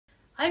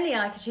Only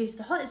I could choose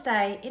the hottest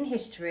day in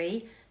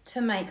history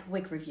to make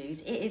wig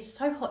reviews. It is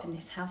so hot in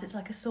this house, it's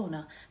like a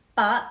sauna,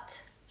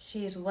 but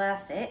she is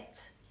worth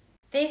it.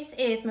 This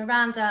is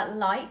Miranda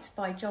Lite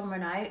by Jon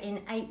Renau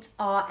in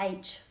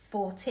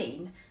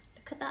 8RH14.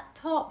 Look at that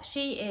top,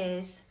 she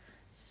is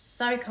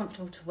so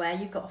comfortable to wear.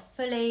 You've got a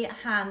fully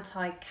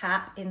hand-tied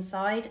cap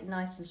inside,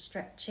 nice and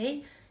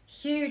stretchy.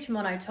 Huge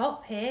mono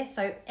top here,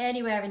 so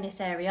anywhere in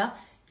this area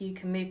you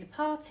can move the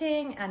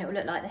parting and it will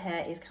look like the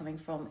hair is coming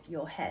from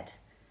your head.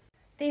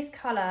 This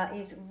colour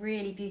is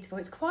really beautiful.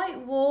 It's quite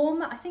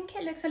warm. I think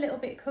it looks a little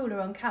bit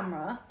cooler on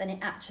camera than it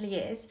actually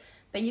is,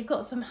 but you've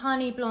got some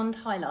honey blonde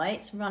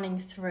highlights running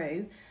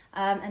through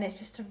and it's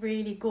just a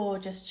really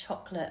gorgeous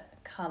chocolate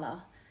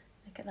colour.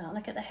 Look at that,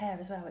 look at the hair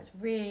as well. It's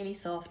really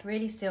soft,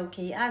 really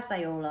silky, as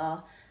they all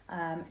are,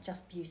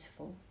 just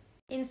beautiful.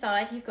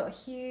 Inside you've got a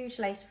huge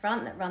lace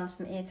front that runs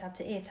from ear tab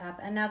to ear tab,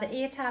 and now the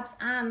ear tabs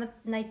and the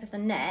nape of the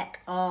neck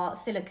are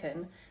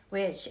silicone,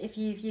 which if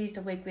you've used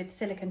a wig with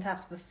silicone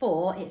tabs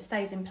before, it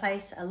stays in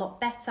place a lot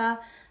better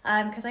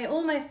because they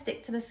almost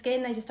stick to the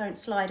skin, they just don't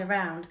slide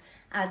around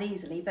as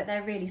easily, but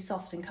they're really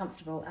soft and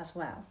comfortable as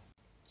well.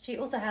 She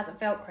also has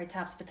Velcro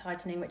tabs for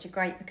tightening, which are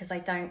great because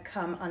they don't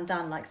come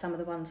undone like some of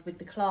the ones with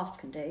the clasp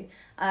can do.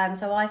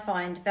 So I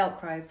find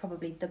Velcro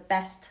probably the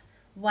best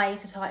way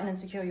to tighten and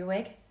secure your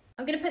wig.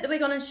 I'm going to put the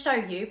wig on and show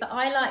you, but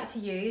I like to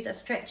use a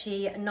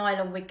stretchy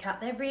nylon wig cap.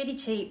 They're really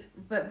cheap,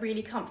 but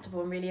really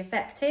comfortable and really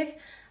effective.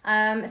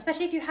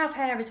 Especially if you have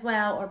hair as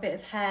well, or a bit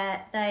of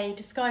hair, they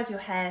disguise your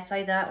hair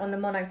so that on the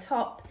mono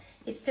top,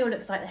 it still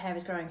looks like the hair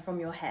is growing from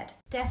your head.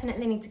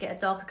 Definitely need to get a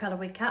darker colour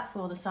wig cap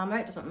for the summer.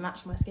 It doesn't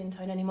match my skin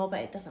tone anymore,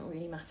 but it doesn't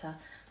really matter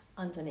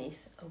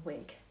underneath a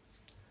wig.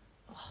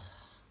 Oh,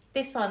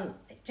 this one,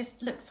 it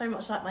just looks so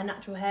much like my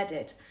natural hair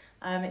did.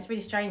 It's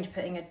really strange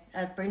putting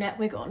a brunette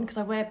wig on because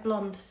I wear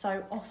blonde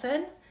so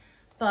often,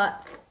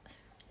 but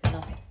I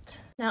love it.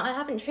 Now, I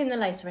haven't trimmed the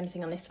lace or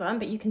anything on this one,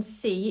 but you can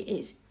see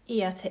it's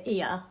ear to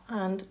ear,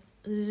 and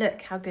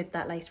look how good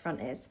that lace front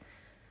is.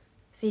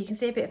 So you can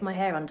see a bit of my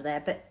hair under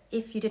there, but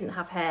if you didn't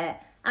have hair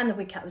and the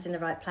wig cap was in the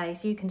right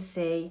place, you can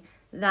see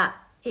that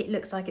it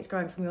looks like it's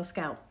growing from your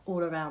scalp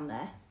all around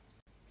there.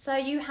 So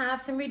you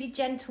have some really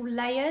gentle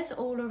layers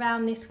all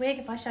around this wig.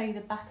 If I show you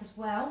the back as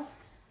well,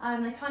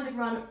 they kind of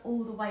run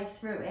all the way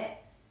through it,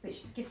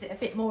 which gives it a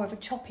bit more of a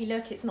choppy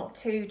look. It's not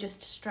too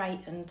just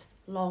straight and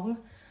long.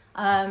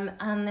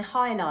 And the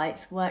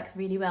highlights work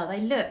really well. They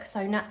look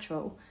so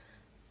natural.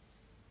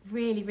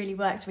 Really, really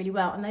works really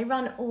well. And they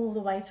run all the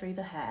way through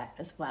the hair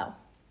as well.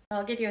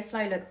 I'll give you a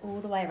slow look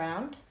all the way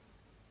around.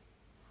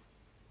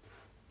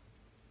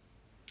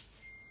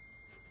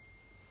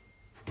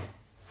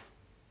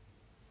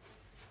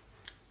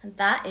 And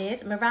that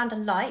is Miranda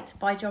Lite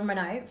by Jon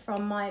Renau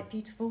from My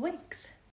Beautiful Wigs.